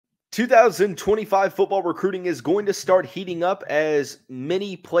2025 football recruiting is going to start heating up as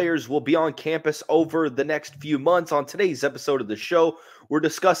many players will be on campus over the next few months. On today's episode of the show, we're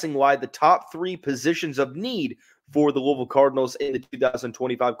discussing why the top three positions of need for the Louisville Cardinals in the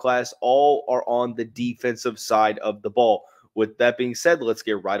 2025 class all are on the defensive side of the ball. With that being said, let's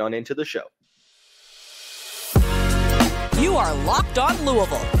get right on into the show. You are Locked On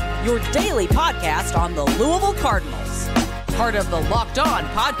Louisville, your daily podcast on the Louisville Cardinals. Part of the Locked On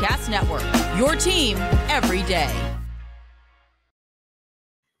Podcast Network, your team every day.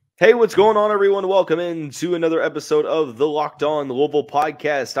 Hey, what's going on, everyone? Welcome into another episode of the Locked On Louisville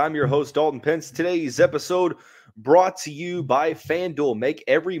podcast. I'm your host, Dalton Pence. Today's episode brought to you by FanDuel. Make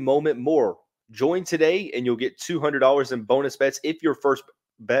every moment more. Join today and you'll get $200 in bonus bets if your first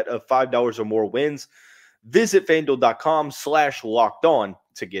bet of $5 or more wins. Visit FanDuel.com/lockedon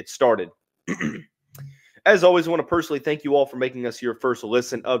to get started. As always, I want to personally thank you all for making us your first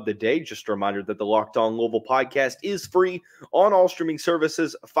listen of the day. Just a reminder that the Locked On Louisville podcast is free on all streaming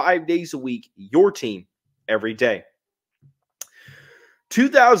services 5 days a week, your team every day.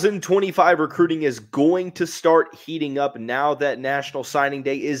 2025 recruiting is going to start heating up now that National Signing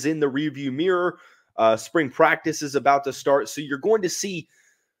Day is in the rearview mirror. Spring practice is about to start, so you're going to see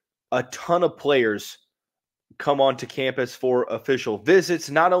a ton of players come onto campus for official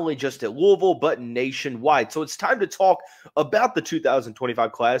visits, not only just at Louisville, but nationwide. So it's time to talk about the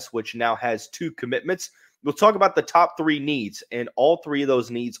 2025 class, which now has two commitments. We'll talk about the top three needs, and all three of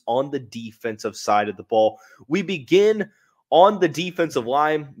those needs on the defensive side of the ball. We begin on the defensive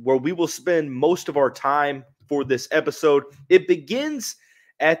line, where we will spend most of our time for this episode. It begins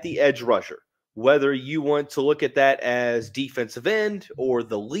at the edge rusher. Whether you want to look at that as defensive end or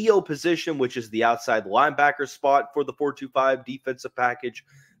the Leo position, which is the outside linebacker spot for the 4-2-5 defensive package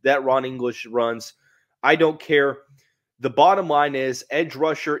that Ron English runs, I don't care. The bottom line is edge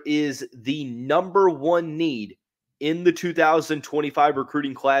rusher is the number one need in the 2025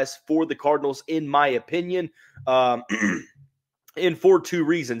 recruiting class for the Cardinals, in my opinion, and for two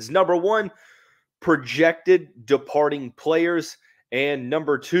reasons. Number one, projected departing players, and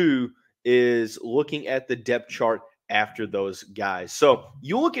number two, is looking at the depth chart after those guys. So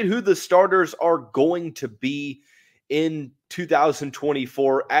you look at who the starters are going to be in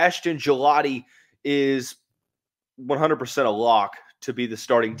 2024. Ashton Gelati is 100% a lock to be the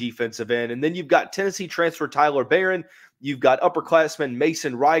starting defensive end. And then you've got Tennessee transfer Tyler Barron. You've got upperclassman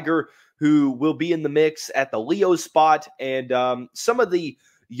Mason Reiger, who will be in the mix at the Leo spot. And some of the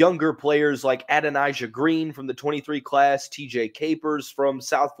younger players like Adonijah Green from the 23 class, TJ Capers from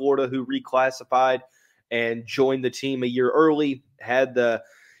South Florida, who reclassified and joined the team a year early, had the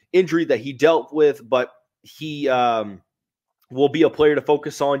injury that he dealt with, but he will be a player to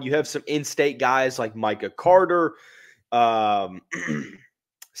focus on. You have some in-state guys like Micah Carter. Selah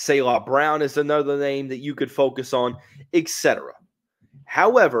Brown is another name that you could focus on, etc.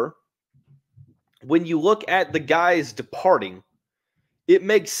 However, when you look at the guys departing, it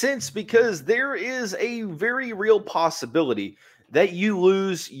makes sense because there is a very real possibility that you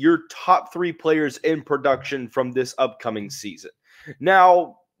lose your top three players in production from this upcoming season.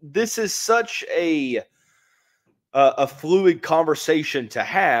 Now, this is such a fluid conversation to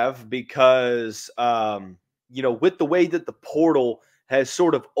have because, with the way that the portal has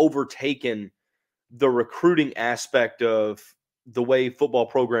sort of overtaken the recruiting aspect of the way football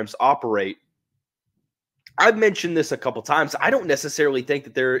programs operate, I've mentioned this a couple times. I don't necessarily think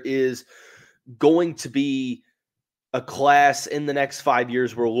that there is going to be a class in the next 5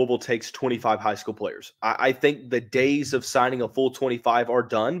 years where Louisville takes 25 high school players. I think the days of signing a full 25 are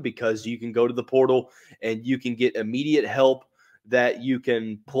done because you can go to the portal and you can get immediate help that you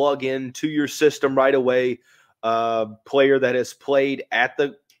can plug into your system right away. A player that has played at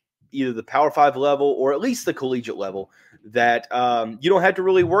either the Power 5 level or at least the collegiate level, that you don't have to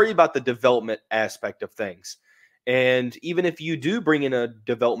really worry about the development aspect of things. And even if you do bring in a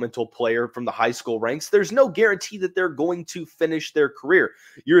developmental player from the high school ranks, there's no guarantee that they're going to finish their career.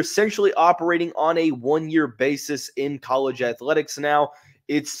 You're essentially operating on a one-year basis in college athletics now.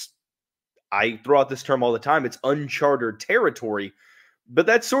 I throw out this term all the time, it's uncharted territory, but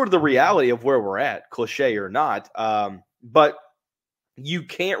that's sort of the reality of where we're at, cliche or not. But you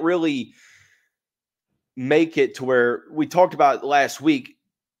can't really make it to where we talked about last week.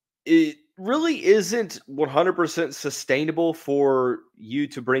 It really isn't 100% sustainable for you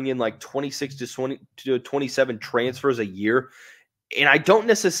to bring in like 26 to 27 transfers a year. And I don't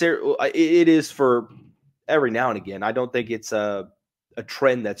necessarily, it is for every now and again. I don't think it's a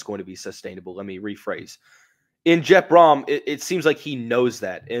trend that's going to be sustainable. Let me rephrase. in Jeff Brom, it seems like he knows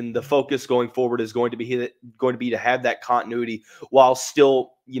that, and the focus going forward is going to be to have that continuity while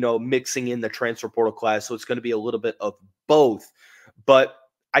still, mixing in the transfer portal class. So it's going to be a little bit of both. But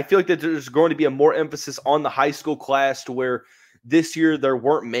I feel like that there's going to be a more emphasis on the high school class, to where this year there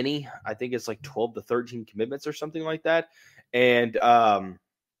weren't many. I think it's like 12 to 13 commitments or something like that. And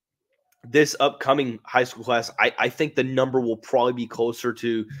this upcoming high school class, I think the number will probably be closer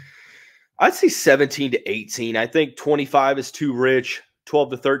to, I'd say 17 to 18. I think 25 is too rich.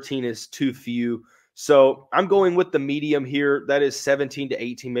 12 to 13 is too few. So I'm going with the medium here. That is 17 to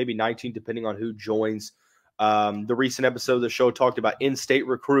 18, maybe 19, depending on who joins. The recent episode of the show talked about in-state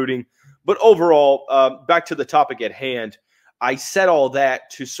recruiting. But overall, back to the topic at hand, I said all that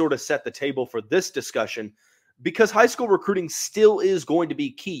to sort of set the table for this discussion, because high school recruiting still is going to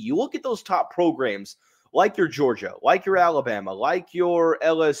be key. You look at those top programs like your Georgia, like your Alabama, like your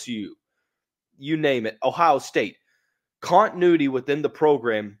LSU, you name it, Ohio State. Continuity within the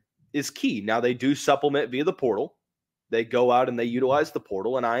program is key. Now, they do supplement via the portal. They go out and they utilize the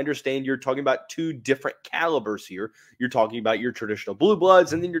portal, and I understand you're talking about two different calibers here. You're talking about your traditional blue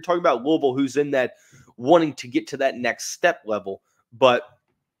bloods, and then you're talking about Louisville, who's in that wanting to get to that next step level. But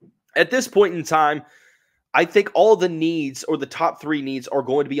at this point in time, I think all the needs, or the top three needs, are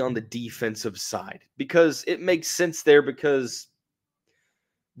going to be on the defensive side, because it makes sense there, because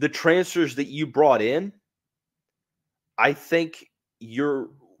the transfers that you brought in, I think you've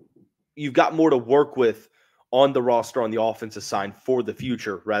got more to work with on the roster on the offensive side for the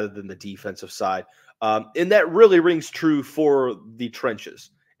future rather than the defensive side. And that really rings true for the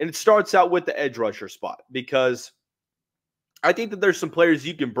trenches. And it starts out with the edge rusher spot, because I think that there's some players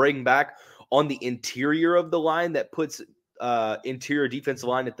you can bring back on the interior of the line that puts interior defensive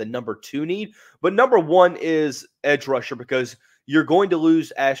line at the number 2 need. But number 1 is edge rusher, because you're going to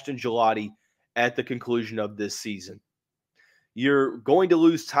lose Ashton Gelati at the conclusion of this season. You're going to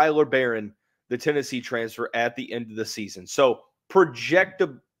lose Tyler Barron, the Tennessee transfer, at the end of the season. So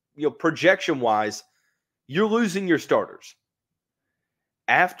projection-wise, you're losing your starters.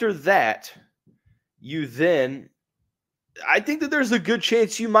 After that, I think that there's a good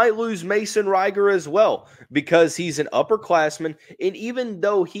chance you might lose Mason Reiger as well, because he's an upperclassman, and even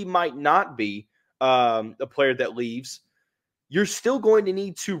though he might not be a player that leaves, you're still going to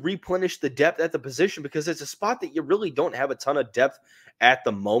need to replenish the depth at the position, because it's a spot that you really don't have a ton of depth at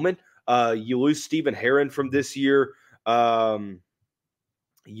the moment. You lose Stephen Herron from this year. You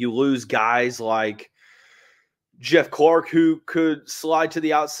lose guys like Jeff Clark, who could slide to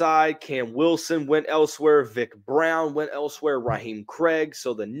the outside. Cam Wilson went elsewhere. Vic Brown went elsewhere. Raheem Craig.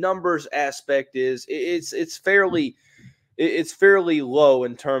 So the numbers aspect is it's fairly low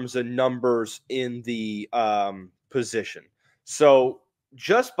in terms of numbers in the position. So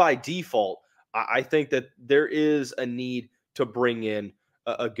just by default, I think that there is a need to bring in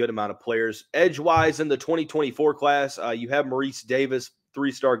a good amount of players. Edgewise, in the 2024 class, you have Maurice Davis,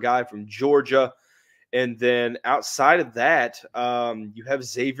 3-star guy from Georgia. And then outside of that, you have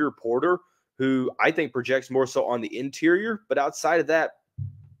Xavier Porter, who I think projects more so on the interior. But outside of that,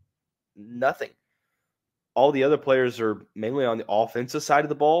 nothing. All the other players are mainly on the offensive side of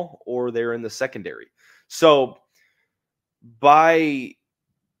the ball, or they're in the secondary. So by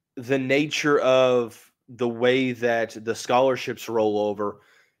the nature of the way that the scholarships roll over,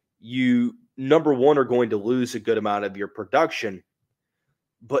 you, number 1, are going to lose a good amount of your production.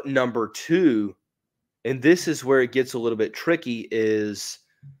 But number 2, and this is where it gets a little bit tricky, is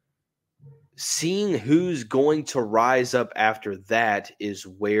seeing who's going to rise up after that is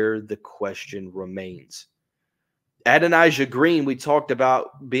where the question remains. Adonijah Green, we talked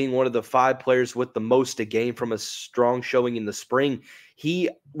about being one of the 5 players with the most to gain from a strong showing in the spring. He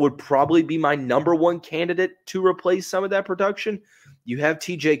would probably be my number 1 candidate to replace some of that production. You have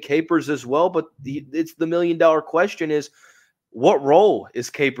TJ Capers as well, but it's the $1 million question is, what role is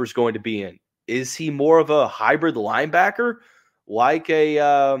Capers going to be in? Is he more of a hybrid linebacker, like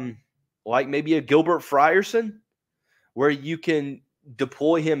maybe a Gilbert Frierson, where you can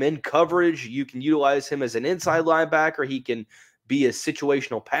deploy him in coverage, you can utilize him as an inside linebacker, he can be a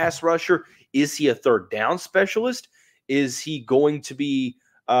situational pass rusher? Is he a third down specialist? Is he going to be,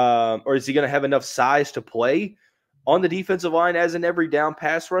 or is he going to have enough size to play on the defensive line as an every down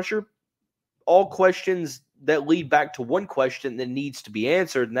pass rusher? All questions that lead back to one question that needs to be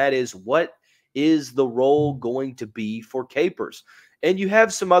answered, and that is, what is the role going to be for Capers? And you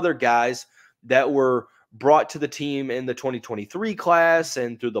have some other guys that were brought to the team in the 2023 class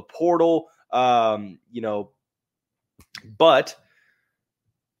and through the portal, but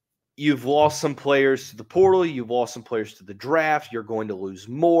you've lost some players to the portal. You've lost some players to the draft. You're going to lose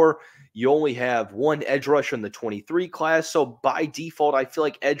more. You only have one edge rusher in the 23 class. So by default, I feel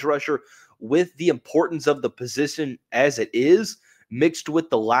like edge rusher, with the importance of the position as it is, mixed with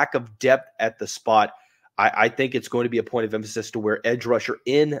the lack of depth at the spot, I think it's going to be a point of emphasis to where edge rusher,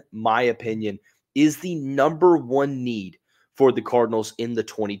 in my opinion, is the number one need for the Cardinals in the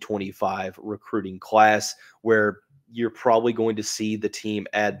 2025 recruiting class, where you're probably going to see the team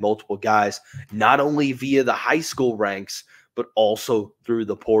add multiple guys, not only via the high school ranks, but also through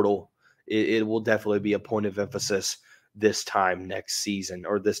the portal. It will definitely be a point of emphasis this time next season,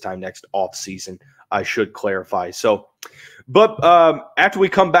 or this time next off season, I should clarify. So, but after we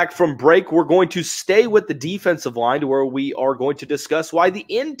come back from break, we're going to stay with the defensive line, where we are going to discuss why the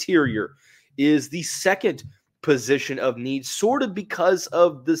interior is the second position of need, sort of because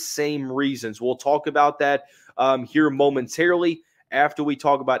of the same reasons. We'll talk about that here momentarily after we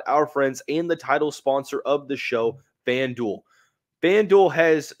talk about our friends and the title sponsor of the show, FanDuel. FanDuel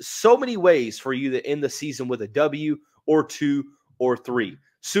has so many ways for you to end the season with a W or 2 or 3.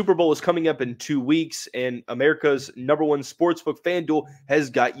 Super Bowl is coming up in 2 weeks, and America's #1 sportsbook, FanDuel,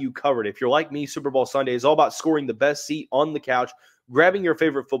 has got you covered. If you're like me, Super Bowl Sunday is all about scoring the best seat on the couch, grabbing your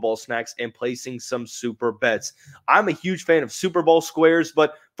favorite football snacks, and placing some super bets. I'm a huge fan of Super Bowl squares,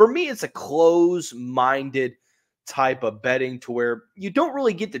 but for me, it's a close-minded type of betting to where you don't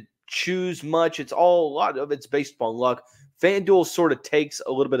really get to choose much. A lot of it's based upon luck. FanDuel sort of takes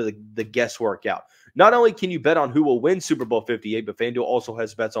a little bit of the guesswork out. Not only can you bet on who will win Super Bowl 58, but FanDuel also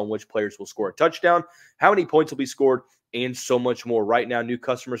has bets on which players will score a touchdown, how many points will be scored, and so much more. Right now, new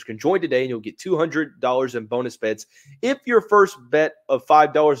customers can join today, and you'll get $200 in bonus bets if your first bet of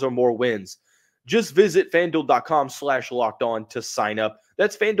 $5 or more wins. Just visit FanDuel.com/lockedon to sign up.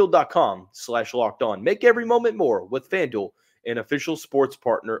 That's FanDuel.com/lockedon. Make every moment more with FanDuel, an official sports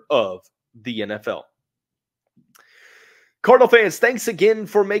partner of the NFL. Cardinal fans, thanks again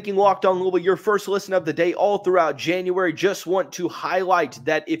for making Locked On Louisville your first listen of the day all throughout January. Just want to highlight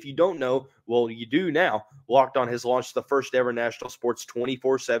that if you don't know, well, you do now, Locked On has launched the first ever national sports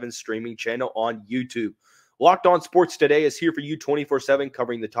 24/7 streaming channel on YouTube. Locked On Sports Today is here for you 24/7,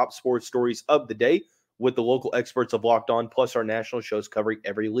 covering the top sports stories of the day with the local experts of Locked On, plus our national shows covering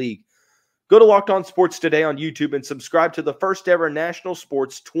every league. Go to Locked On Sports Today on YouTube and subscribe to the first ever national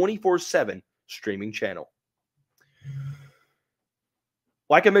sports 24/7 streaming channel.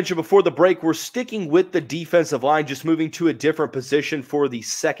 Like I mentioned before the break, we're sticking with the defensive line, just moving to a different position for the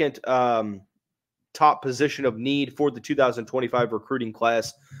second top position of need for the 2025 recruiting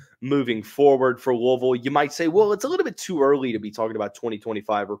class moving forward for Louisville. You might say, well, it's a little bit too early to be talking about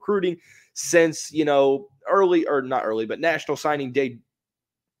 2025 recruiting since, early, or not early, but National Signing Day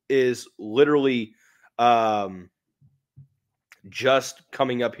is literally just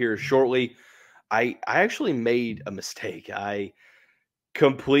coming up here shortly. I actually made a mistake. I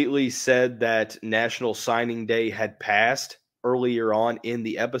completely said that National Signing Day had passed earlier on in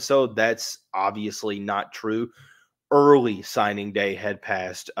the episode. That's obviously not true. Early signing day had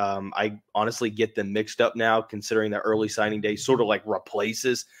passed. I honestly get them mixed up now, considering that early signing day sort of like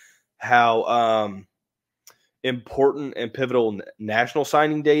replaces how important and pivotal National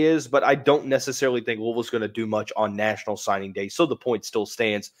Signing Day is, but I don't necessarily think Louisville's going to do much on National Signing Day, so the point still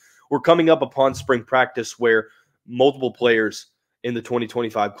stands. We're coming up upon spring practice where multiple players in the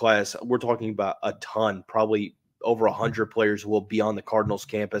 2025 class, we're talking about a ton, probably over 100 players will be on the Cardinals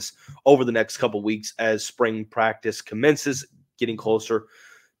campus over the next couple weeks as spring practice commences, getting closer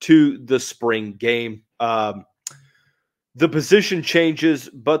to the spring game. The position changes,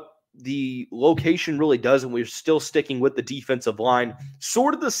 but the location really doesn't. We're still sticking with the defensive line.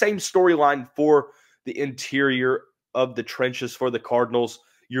 Sort of the same storyline for the interior of the trenches for the Cardinals.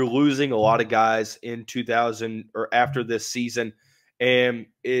 You're losing a lot of guys in 2000 or after this season. And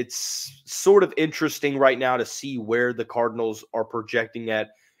it's sort of interesting right now to see where the Cardinals are projecting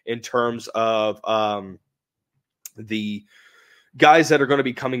at in terms of the guys that are going to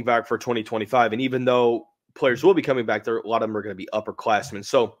be coming back for 2025. And even though players will be coming back, a lot of them are going to be upperclassmen.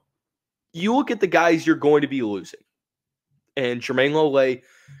 So you look at the guys you're going to be losing. And Jermaine Lole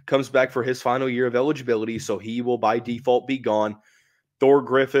comes back for his final year of eligibility, so he will by default be gone. Thor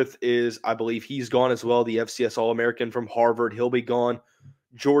Griffith is, I believe he's gone as well, the FCS All-American from Harvard. He'll be gone.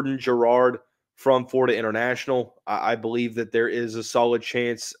 Jordan Gerard from Florida International. I believe that there is a solid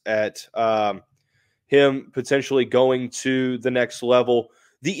chance at him potentially going to the next level.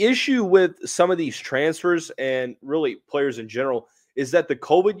 The issue with some of these transfers and really players in general is that the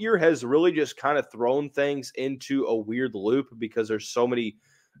COVID year has really just kind of thrown things into a weird loop because there's so many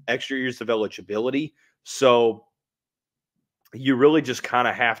extra years of eligibility. So you really just kind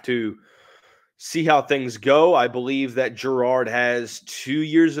of have to see how things go. I believe that Gerard has 2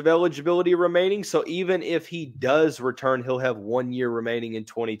 years of eligibility remaining. So even if he does return, he'll have 1 year remaining in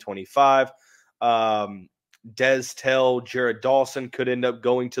 2025. Des Tell, Jared Dawson could end up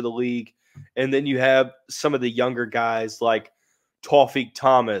going to the league. And then you have some of the younger guys like Tawfiq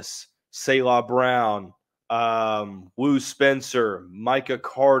Thomas, Selah Brown, Wu Spencer, Micah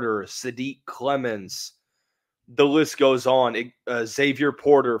Carter, Sadiq Clemens. The list goes on. Xavier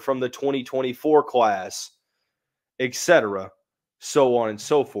Porter from the 2024 class, etc., so on and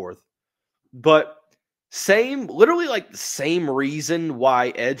so forth. But literally like the same reason why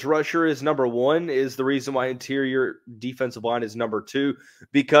edge rusher is number 1 is the reason why interior defensive line is number 2.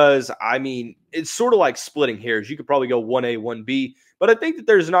 Because, I mean, it's sort of like splitting hairs. You could probably go 1A, 1B. But I think that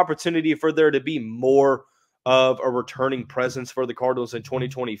there's an opportunity for there to be more of a returning presence for the Cardinals in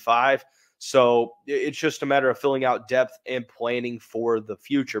 2025. So it's just a matter of filling out depth and planning for the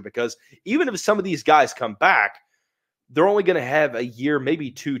future, because even if some of these guys come back, they're only going to have a year, maybe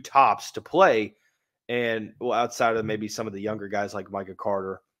 2 tops to play. And well, outside of maybe some of the younger guys like Micah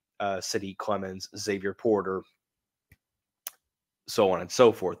Carter, Sadiq Clemens, Xavier Porter, so on and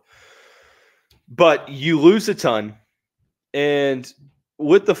so forth. But you lose a ton. And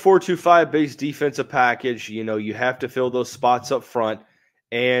with the 4-2-5 base defensive package, you have to fill those spots up front.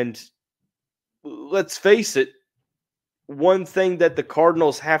 And let's face it, one thing that the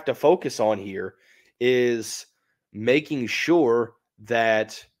Cardinals have to focus on here is making sure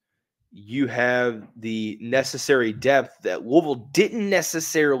that you have the necessary depth that Louisville didn't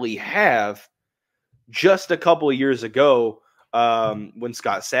necessarily have just a couple of years ago when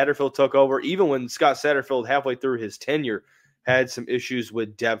Scott Satterfield took over. Even when Scott Satterfield, halfway through his tenure, had some issues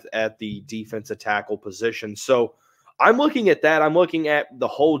with depth at the defensive tackle position. So I'm looking at that. I'm looking at the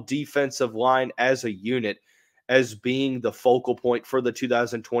whole defensive line as a unit as being the focal point for the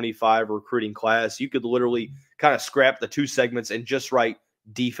 2025 recruiting class. You could literally kind of scrap the 2 segments and just write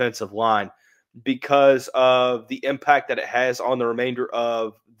defensive line because of the impact that it has on the remainder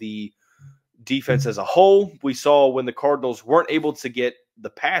of the defense as a whole. We saw when the Cardinals weren't able to get the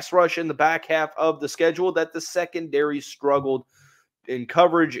pass rush in the back half of the schedule that the secondary struggled in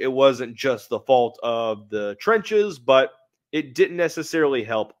coverage. It wasn't just the fault of the trenches, but it didn't necessarily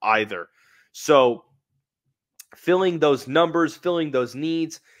help either. So filling those numbers, filling those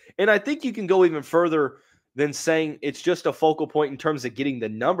needs, and I think you can go even further than saying it's just a focal point in terms of getting the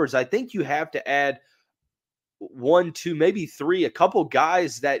numbers. I think you have to add 1, 2, maybe 3, a couple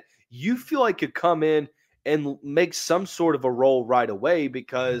guys that you feel like could come in and make some sort of a role right away,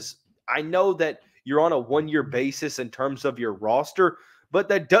 because I know that you're on a 1-year basis in terms of your roster, but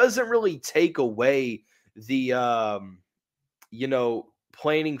that doesn't really take away the,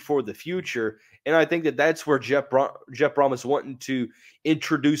 planning for the future. And I think that that's where Jeff Brom is wanting to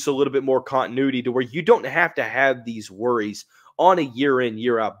introduce a little bit more continuity to where you don't have to have these worries on a year-in,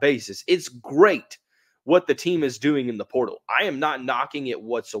 year-out basis. It's great what the team is doing in the portal. I am not knocking it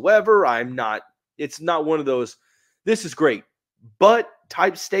whatsoever. It's not one of those, this is great, but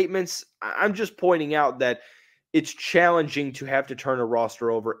type statements. I'm just pointing out that it's challenging to have to turn a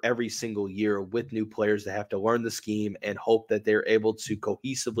roster over every single year with new players that have to learn the scheme and hope that they're able to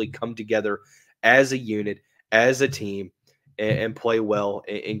cohesively come together as a unit, as a team, and play well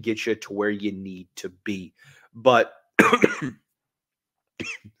and get you to where you need to be. But,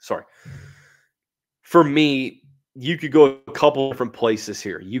 sorry. For me, you could go a couple different places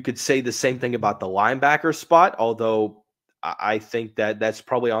here. You could say the same thing about the linebacker spot, although I think that that's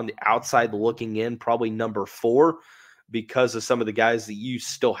probably on the outside looking in, probably number 4, because of some of the guys that you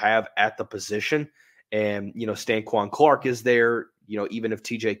still have at the position. And, Stanquan Clark is there, even if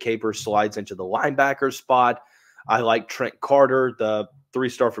TJ Capers slides into the linebacker spot. I like Trent Carter, the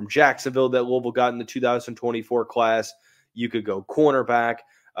 3-star from Jacksonville that Louisville got in the 2024 class. You could go cornerback.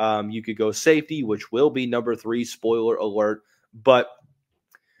 You could go safety, which will be number 3, spoiler alert. But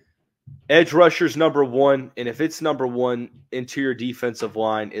edge rusher's number 1, and if it's number 1, interior defensive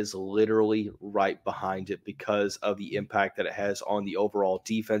line is literally right behind it because of the impact that it has on the overall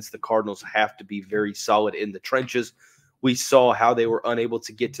defense. The Cardinals have to be very solid in the trenches. We saw how they were unable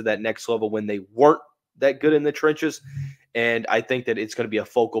to get to that next level when they weren't that good in the trenches, and I think that it's going to be a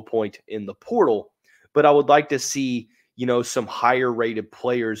focal point in the portal. But I would like to see some higher rated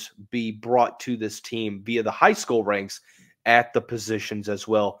players be brought to this team via the high school ranks at the positions as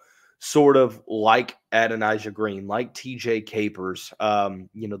well. Sort of like Adonijah Green, like TJ Capers, the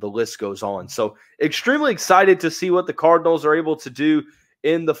list goes on. So extremely excited to see what the Cardinals are able to do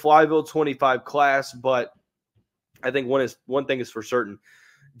in the Flyville 25 class. But I think one thing is for certain.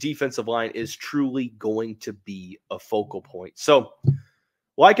 defensive line is truly going to be a focal point. So,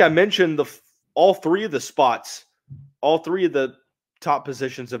 like I mentioned, all three of the spots, all three of the top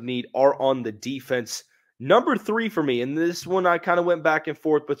positions of need are on the defense. Number 3 for me, and this one I kind of went back and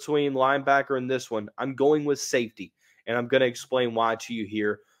forth between linebacker and this one, I'm going with safety, and I'm going to explain why to you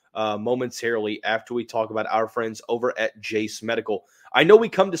here momentarily after we talk about our friends over at Jace Medical. I know we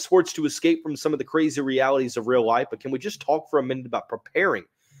come to sports to escape from some of the crazy realities of real life, but can we just talk for a minute about preparing?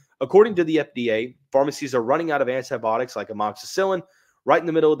 According to the FDA, pharmacies are running out of antibiotics like amoxicillin right in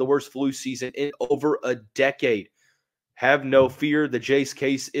the middle of the worst flu season in over a decade. Have no fear. The Jace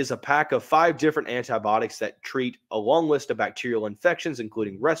case is a pack of 5 different antibiotics that treat a long list of bacterial infections,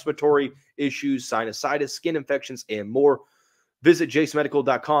 including respiratory issues, sinusitis, skin infections, and more. Visit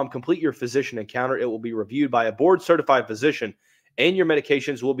jacemedical.com. Complete your physician encounter. It will be reviewed by a board-certified physician, and your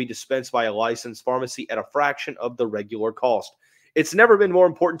medications will be dispensed by a licensed pharmacy at a fraction of the regular cost. It's never been more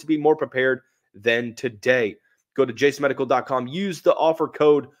important to be more prepared than today. Go to jacemedical.com. Use the offer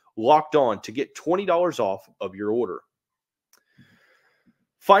code LOCKEDON to get $20 off of your order.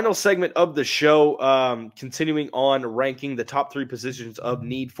 Final segment of the show, continuing on ranking the top 3 positions of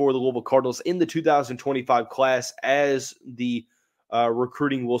need for the Louisville Cardinals in the 2025 class as the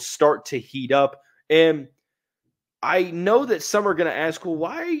recruiting will start to heat up. And I know that some are going to ask, well,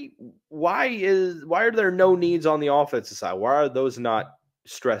 why are there no needs on the offensive side? Why are those not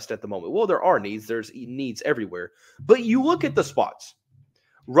stressed at the moment? Well, there are needs. There's needs everywhere. But you look at the spots.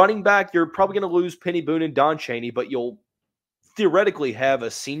 Running back, you're probably going to lose Penny Boone and Don Chaney, but you'll theoretically have a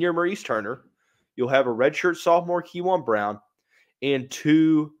senior Maurice Turner. You'll have a redshirt sophomore Kewan Brown and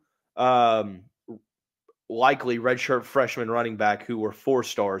 2 likely redshirt freshman running back who were 4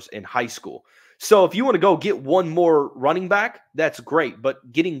 stars in high school. So if you want to go get one more running back, that's great.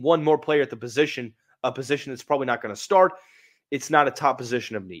 But getting one more player at the position, a position that's probably not going to start, it's not a top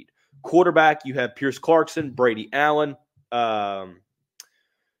position of need. Quarterback, you have Pierce Clarkson, Brady Allen.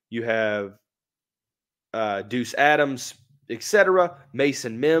 You have Deuce Adams, etc.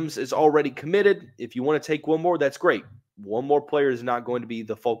 Mason Mims is already committed. If you want to take one more, that's great. One more player is not going to be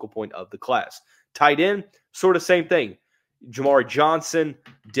the focal point of the class. Tight end, sort of same thing. Jamari Johnson,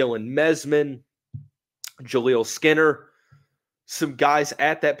 Dylan Mesman, Jaleel Skinner, some guys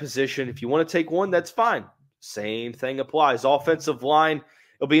at that position. If you want to take one, that's fine. Same thing applies. Offensive line,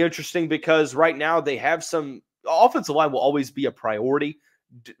 it'll be interesting because right now they have some – offensive line will always be a priority.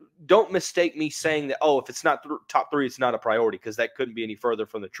 Don't mistake me saying that, if it's not top 3, it's not a priority, because that couldn't be any further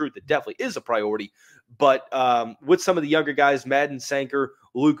from the truth. It definitely is a priority. But with some of the younger guys, Madden Sanker,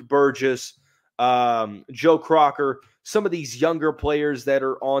 Luke Burgess, Joe Crocker, some of these younger players that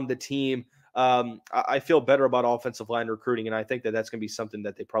are on the team, I feel better about offensive line recruiting, and I think that that's going to be something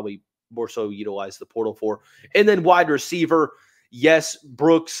that they probably more so utilize the portal for. And then wide receiver, yes,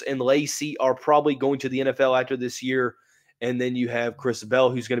 Brooks and Lacey are probably going to the NFL after this year. And then you have Chris Bell,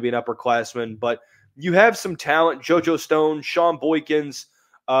 who's going to be an upperclassman. But you have some talent. JoJo Stone, Sean Boykins,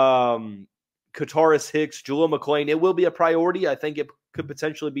 Kataris Hicks, Jaleel McClain. It will be a priority. I think it could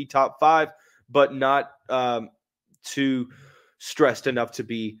potentially be top 5, but not too stressed enough to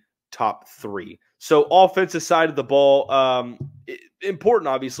be top 3. So offensive side of the ball, important,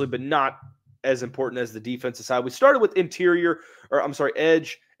 obviously, but not as important as the defensive side. We started with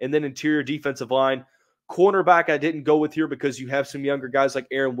edge, and then interior defensive line. Cornerback, I didn't go with here because you have some younger guys like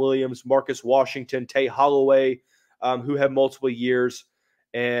Aaron Williams, Marcus Washington, Tay Holloway, who have multiple years,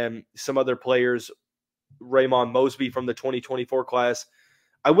 and some other players, Raymond Mosby from the 2024 class.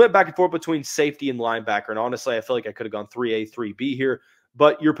 I went back and forth between safety and linebacker, and honestly, I feel like I could have gone 3A, 3B here,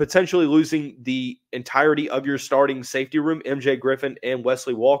 but you're potentially losing the entirety of your starting safety room, MJ Griffin and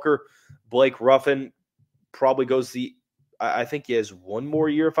Wesley Walker. Blake Ruffin probably goes I think he has 1 more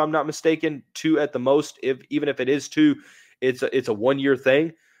year, if I'm not mistaken, 2 at the most. Even if it is 2, it's a 1-year thing.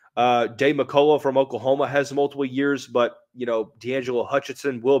 Dave McCullough from Oklahoma has multiple years, but D'Angelo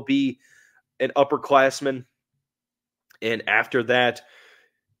Hutchinson will be an upperclassman. And after that,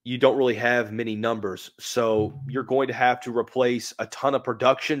 you don't really have many numbers. So you're going to have to replace a ton of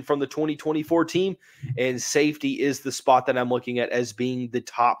production from the 2024 team. And safety is the spot that I'm looking at as being the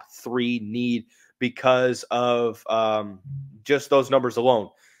top 3 need, because of just those numbers alone.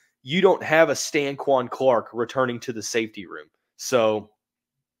 You don't have a Stanquan Clark returning to the safety room. So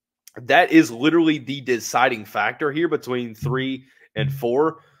that is literally the deciding factor here between 3 and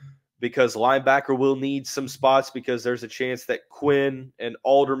 4, because linebacker will need some spots because there's a chance that Quinn and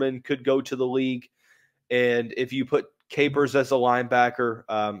Alderman could go to the league. And if you put Capers as a linebacker,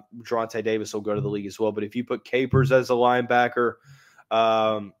 Geronte Davis will go to the league as well. But if you put Capers as a linebacker,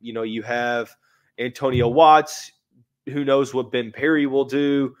 you have Antonio Watts, who knows what Ben Perry will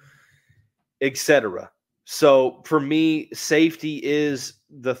do, etc. So for me, safety is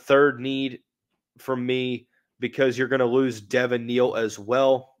the third need for me because you're going to lose Devin Neal as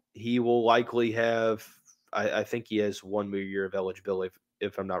well. He will likely have, I think he has 1 more year of eligibility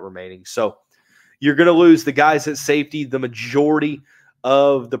if I'm not remaining. So you're going to lose the guys at safety, the majority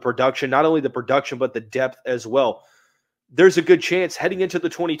of the production, not only the production, but the depth as well. There's a good chance heading into the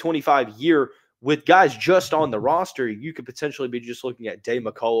 2025 year with guys just on the roster, you could potentially be just looking at Dave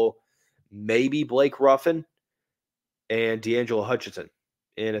McCullough, maybe Blake Ruffin, and D'Angelo Hutchinson.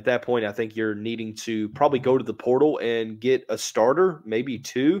 And at that point, I think you're needing to probably go to the portal and get a starter, maybe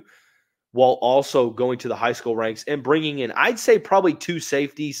two, while also going to the high school ranks and bringing in, I'd say probably 2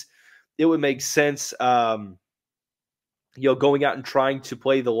 safeties. It would make sense, going out and trying to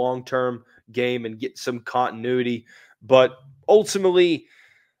play the long-term game and get some continuity. But ultimately,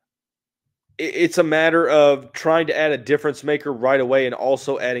 it's a matter of trying to add a difference maker right away and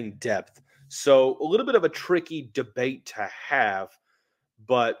also adding depth. So a little bit of a tricky debate to have,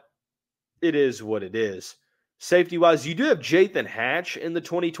 but it is what it is. Safety-wise, you do have Jathan Hatch in the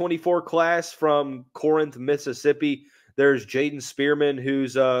 2024 class from Corinth, Mississippi. There's Jaden Spearman,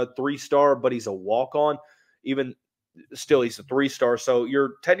 who's a 3-star, but he's a walk-on. Even still, he's a 3-star. So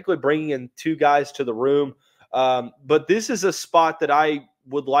you're technically bringing in 2 guys to the room. But this is a spot that I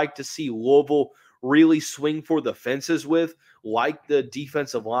would like to see Louisville really swing for the fences with, like the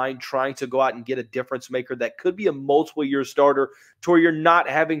defensive line, trying to go out and get a difference maker that could be a multiple-year starter to where you're not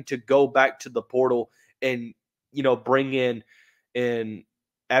having to go back to the portal and, bring in and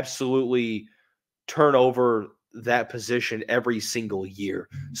absolutely turn over that position every single year.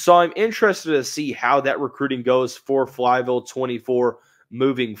 So I'm interested to see how that recruiting goes for Flyville 24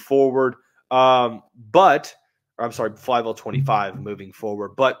 moving forward. Flyville 25 moving forward.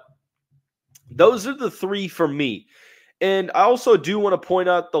 But those are the 3 for me. And I also do want to point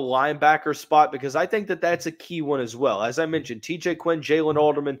out the linebacker spot because I think that that's a key one as well. As I mentioned, TJ Quinn, Jalen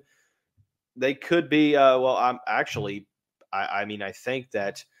Alderman, they could be, I think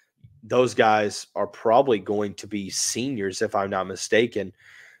that those guys are probably going to be seniors if I'm not mistaken.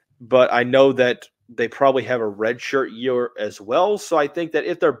 But I know that they probably have a redshirt year as well. So I think that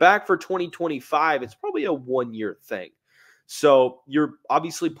if they're back for 2025, it's probably a 1-year thing. So you're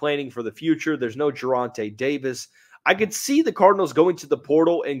obviously planning for the future. There's no Geronte Davis. I could see the Cardinals going to the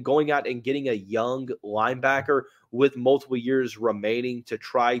portal and going out and getting a young linebacker with multiple years remaining to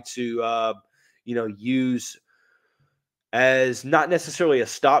try to, use as not necessarily a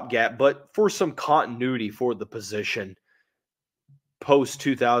stopgap, but for some continuity for the position post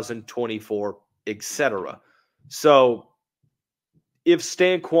 2024, etc. So if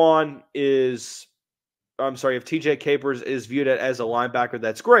TJ Capers is viewed as a linebacker,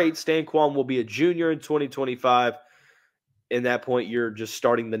 that's great. Stanquan will be a junior in 2025. In that point, you're just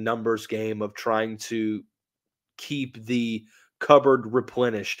starting the numbers game of trying to keep the cupboard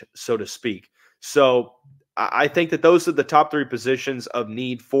replenished, so to speak. So I think that those are the top 3 positions of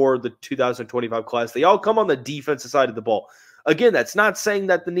need for the 2025 class. They all come on the defensive side of the ball. Again, that's not saying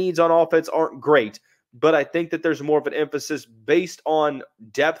that the needs on offense aren't great, but I think that there's more of an emphasis based on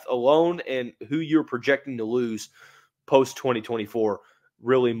depth alone and who you're projecting to lose post-2024,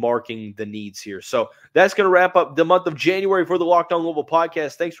 really marking the needs here. So that's going to wrap up the month of January for the Locked On Louisville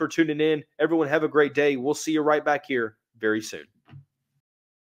podcast. Thanks for tuning in. Everyone have a great day. We'll see you right back here very soon.